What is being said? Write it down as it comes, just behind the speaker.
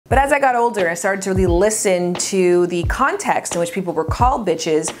But as I got older and I started to really listen to the context in which people were called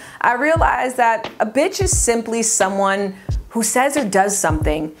bitches, I realized that a bitch is simply someone who says or does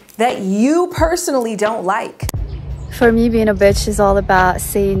something that you personally don't like. For me, being a bitch is all about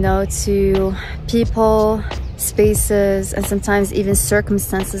saying no to people, spaces, and sometimes even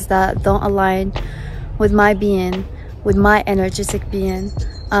circumstances that don't align with my being, with my energetic being.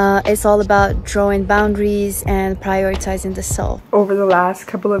 It's all about drawing boundaries and prioritizing the self. Over the last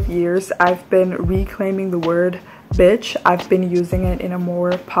couple of years, I've been reclaiming the word bitch. I've been using it in a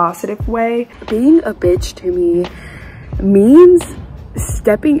more positive way. Being a bitch to me means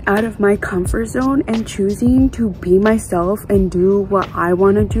stepping out of my comfort zone and choosing to be myself and do what I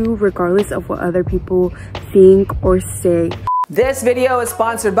want to do regardless of what other people think or say. This video is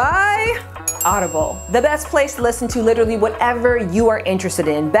sponsored by Audible, the best place to listen to literally whatever you are interested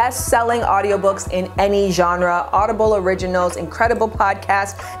in. Best-selling audiobooks in any genre, Audible originals, incredible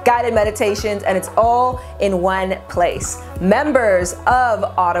podcasts, guided meditations, and it's all in one place. Members of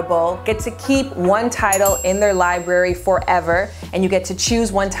Audible get to keep one title in their library forever, and you get to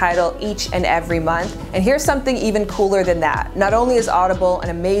choose one title each and every month. And here's something even cooler than that. Not only is Audible an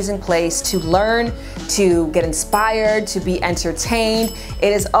amazing place to learn, to get inspired, to be entertained,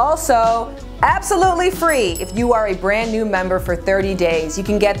 it is also absolutely free. If you are a brand new member for 30 days, you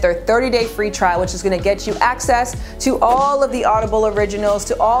can get their 30-day free trial, which is going to get you access to all of the Audible originals,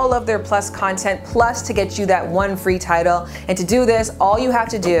 to all of their plus content, plus to get you that one free title. And to do this, all you have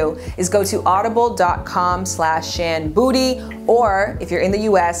to do is go to audible.com/shanboody, or if you're in the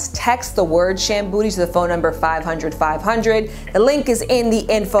US, text the word shanboody to the phone number 500-500. The link is in the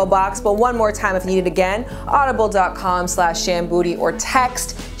info box, but one more time if you need it again, audible.com/shanboody, or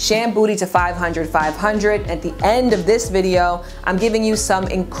text shanboody to 500-500. At the end of this video, I'm giving you some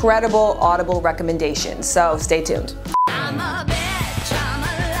incredible Audible recommendations, so stay tuned.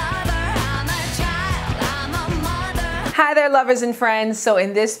 Hi there, lovers and friends. So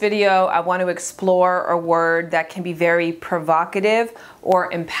in this video, I want to explore a word that can be very provocative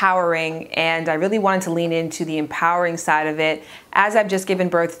or empowering, and I really wanted to lean into the empowering side of it. As I've just given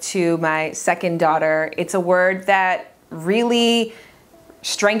birth to my second daughter, it's a word that really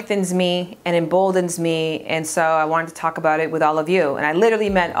strengthens me and emboldens me, and so I wanted to talk about it with all of you. And I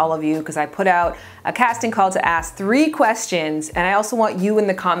literally meant all of you, because I put out a casting call to ask 3 questions, and I also want you in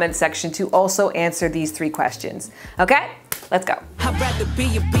the comment section to also answer these 3 questions. Okay, let's go. I'd rather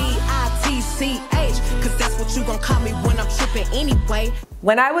be a B-I-T-C-H, cause that's what you gonna call me when I'm tripping anyway.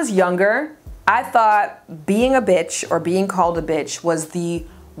 When I was younger, I thought being a bitch or being called a bitch was the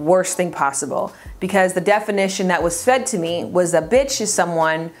worst thing possible, because the definition that was fed to me was a bitch is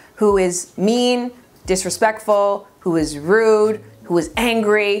someone who is mean, disrespectful, who is rude, who is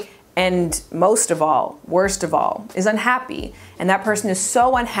angry, and most of all, worst of all, is unhappy. And that person is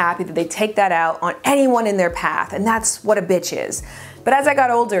so unhappy that they take that out on anyone in their path, and that's what a bitch is. But as I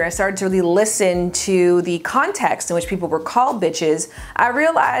got older and I started to really listen to the context in which people were called bitches, I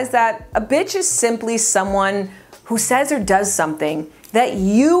realized that a bitch is simply someone who says or does something that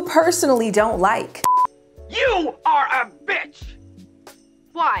you personally don't like. You are a bitch!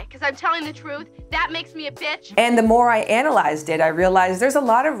 Why? Because I'm telling the truth? That makes me a bitch? And the more I analyzed it, I realized there's a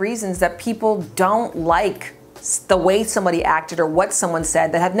lot of reasons that people don't like the way somebody acted or what someone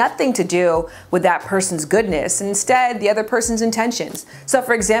said that have nothing to do with that person's goodness, and instead the other person's intentions. So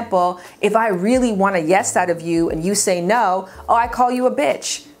for example, if I really want a yes out of you and you say no, oh, I call you a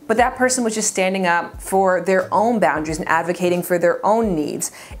bitch. But that person was just standing up for their own boundaries and advocating for their own needs.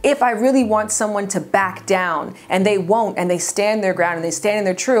 If I really want someone to back down and they won't, and they stand their ground and they stand in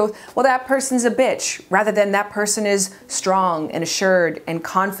their truth, well, that person's a bitch, rather than that person is strong and assured and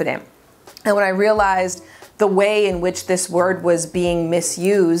confident. And when I realized the way in which this word was being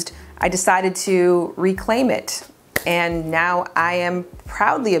misused, I decided to reclaim it. And now I am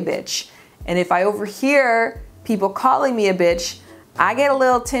proudly a bitch. And if I overhear people calling me a bitch, I get a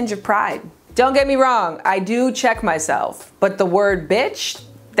little tinge of pride. Don't get me wrong, I do check myself, but the word bitch,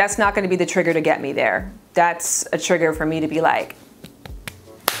 that's not gonna be the trigger to get me there. That's a trigger for me to be like,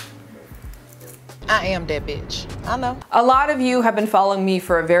 I am that bitch. I know. A lot of you have been following me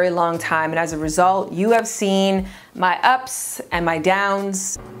for a very long time, and as a result, you have seen my ups and my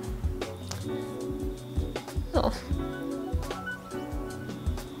downs. Oh.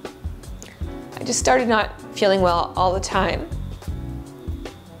 I just started not feeling well all the time.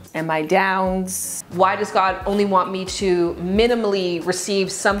 And my downs. Why does God only want me to minimally receive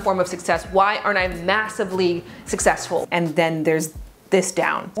some form of success? Why aren't I massively successful? And then there's this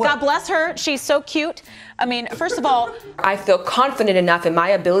down. God bless her, she's so cute. I mean, first of all, I feel confident enough in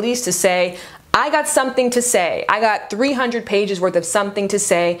my abilities to say, I got something to say. I got 300 pages worth of something to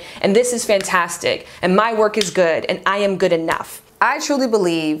say, and this is fantastic, and my work is good, and I am good enough. I truly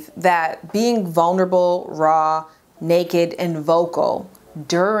believe that being vulnerable, raw, naked, and vocal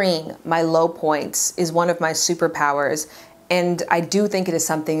during my low points is one of my superpowers. And I do think it is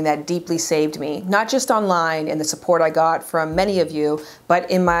something that deeply saved me, not just online and the support I got from many of you, but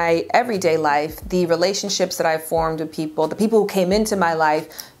in my everyday life, the relationships that I've formed with people, the people who came into my life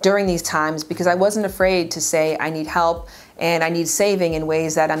during these times, because I wasn't afraid to say I need help and I need saving in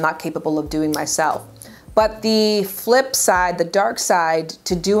ways that I'm not capable of doing myself. But the flip side, the dark side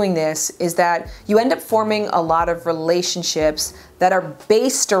to doing this is that you end up forming a lot of relationships that are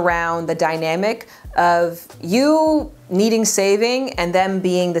based around the dynamic of you needing saving and them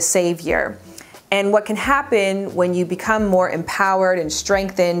being the savior. And what can happen when you become more empowered and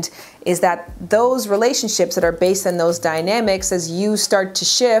strengthened is that those relationships that are based on those dynamics, as you start to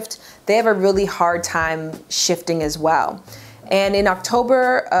shift, they have a really hard time shifting as well. And in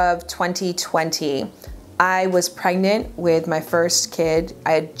October of 2020, I was pregnant with my first kid.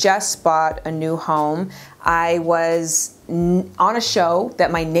 I had just bought a new home. I was on a show that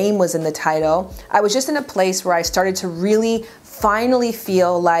my name was in the title. I was just in a place where I started to really finally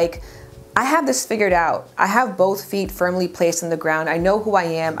feel like I have this figured out. I have both feet firmly placed on the ground. I know who I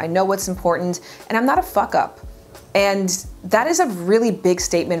am. I know what's important, and I'm not a fuck up. And that is a really big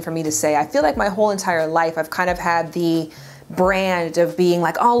statement for me to say. I feel like my whole entire life I've kind of had the brand of being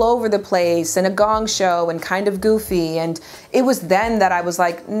like all over the place and a gong show and kind of goofy. And it was then that I was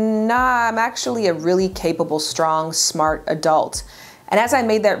like, nah, I'm actually a really capable, strong, smart adult. And as I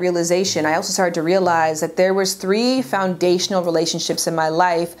made that realization, I also started to realize that there was 3 foundational relationships in my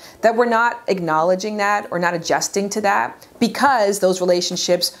life that were not acknowledging that or not adjusting to that, because those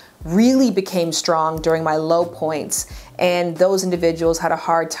relationships really became strong during my low points. And those individuals had a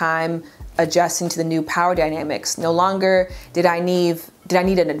hard time adjusting to the new power dynamics. No longer did I need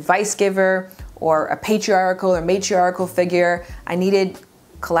an advice giver or a patriarchal or matriarchal figure. I needed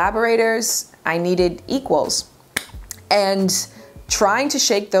collaborators. I needed equals. And trying to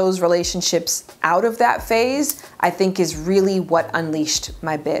shake those relationships out of that phase, I think, is really what unleashed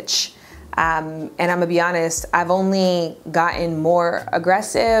my bitch. And I'm gonna be honest, I've only gotten more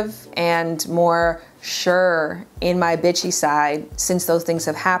aggressive and more sure in my bitchy side since those things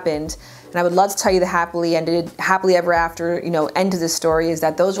have happened. And I would love to tell you the happily ever after, end to this story, is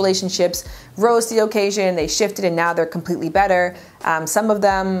that those relationships rose to the occasion, they shifted, and now they're completely better. Some of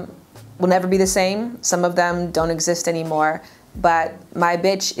them will never be the same. Some of them don't exist anymore. But my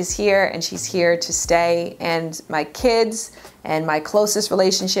bitch is here, and she's here to stay. And my kids and my closest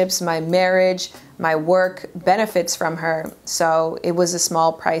relationships, my marriage, my work benefits from her. So it was a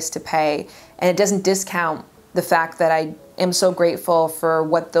small price to pay. And it doesn't discount the fact that I am so grateful for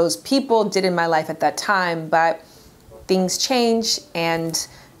what those people did in my life at that time. But things change, and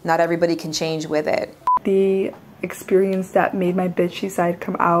not everybody can change with it. The experience that made my bitchy side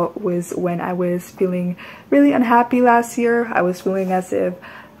come out was when I was feeling really unhappy last year. I was feeling as if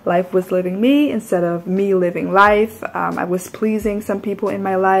life was living me instead of me living life. I was pleasing some people in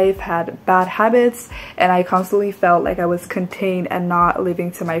my life, had bad habits, and I constantly felt like I was contained and not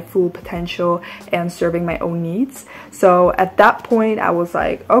living to my full potential and serving my own needs. So at that point, I was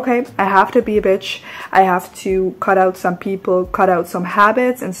like, okay, I have to be a bitch. I have to cut out some people, cut out some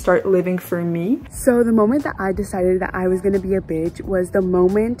habits, and start living for me. So the moment that I decided that I was gonna be a bitch was the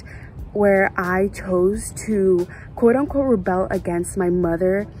moment where I chose to quote-unquote rebel against my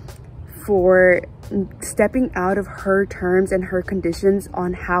mother for stepping out of her terms and her conditions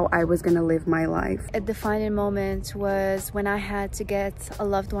on how I was gonna live my life. A defining moment was when I had to get a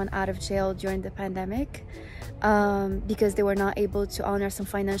loved one out of jail during the pandemic because they were not able to honor some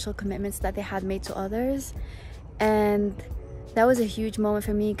financial commitments that they had made to others. And that was a huge moment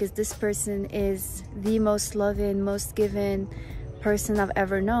for me because this person is the most loving, most giving person I've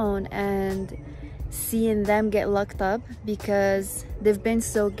ever known, and seeing them get locked up because they've been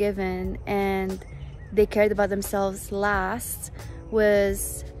so given and they cared about themselves last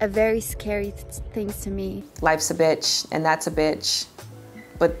was a very scary thing to me. Life's a bitch, and that's a bitch,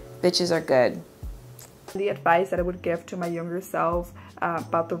 but bitches are good. The advice that I would give to my younger self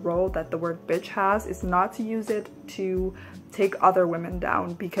about the role that the word bitch has is not to use it to take other women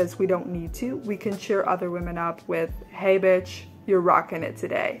down, because we don't need to. We can cheer other women up with, hey bitch, you're rocking it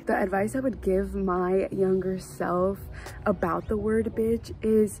today. The advice I would give my younger self about the word bitch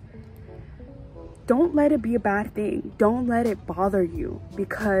is don't let it be a bad thing. Don't let it bother you,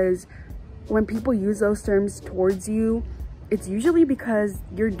 because when people use those terms towards you, it's usually because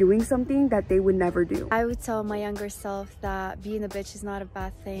you're doing something that they would never do. I would tell my younger self that being a bitch is not a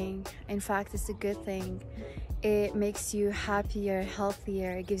bad thing. In fact, it's a good thing. It makes you happier,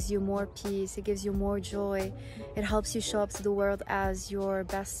 healthier, it gives you more peace, it gives you more joy. It helps you show up to the world as your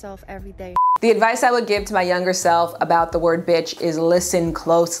best self every day. The advice I would give to my younger self about the word bitch is listen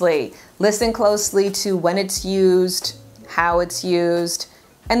closely. Listen closely to when it's used, how it's used,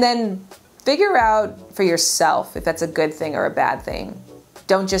 and then figure out for yourself if that's a good thing or a bad thing.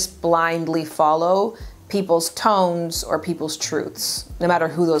 Don't just blindly follow people's tones or people's truths, no matter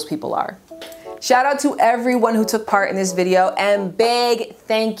who those people are. Shout out to everyone who took part in this video, and big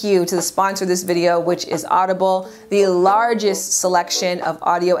thank you to the sponsor of this video, which is Audible, the largest selection of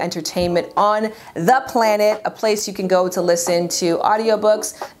audio entertainment on the planet, a place you can go to listen to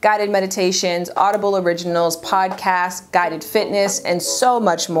audiobooks, guided meditations, Audible originals, podcasts, guided fitness, and so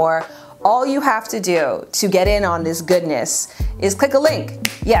much more. All you have to do to get in on this goodness is click a link.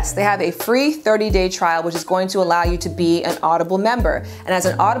 Yes, they have a free 30-day trial, which is going to allow you to be an Audible member. And as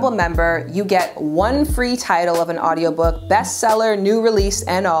an Audible member, you get one free title of an audiobook, bestseller, new release,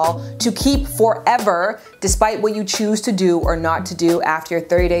 and all, to keep forever, despite what you choose to do or not to do after your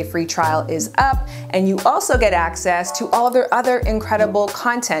 30-day free trial is up. And you also get access to all of their other incredible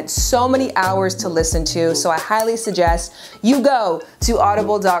content, so many hours to listen to. So I highly suggest you go to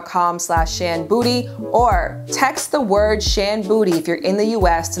audible.com/shanboody or text the word shanboody if you're in the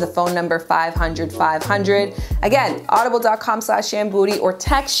US to the phone number 500-500. Again, audible.com/shanboody or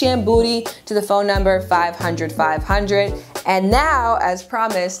text shanboody to the phone number 500-500. And now, as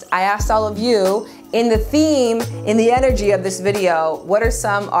promised, I asked all of you, in the theme, in the energy of this video, what are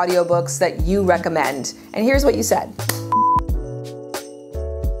some audiobooks that you recommend? And here's what you said.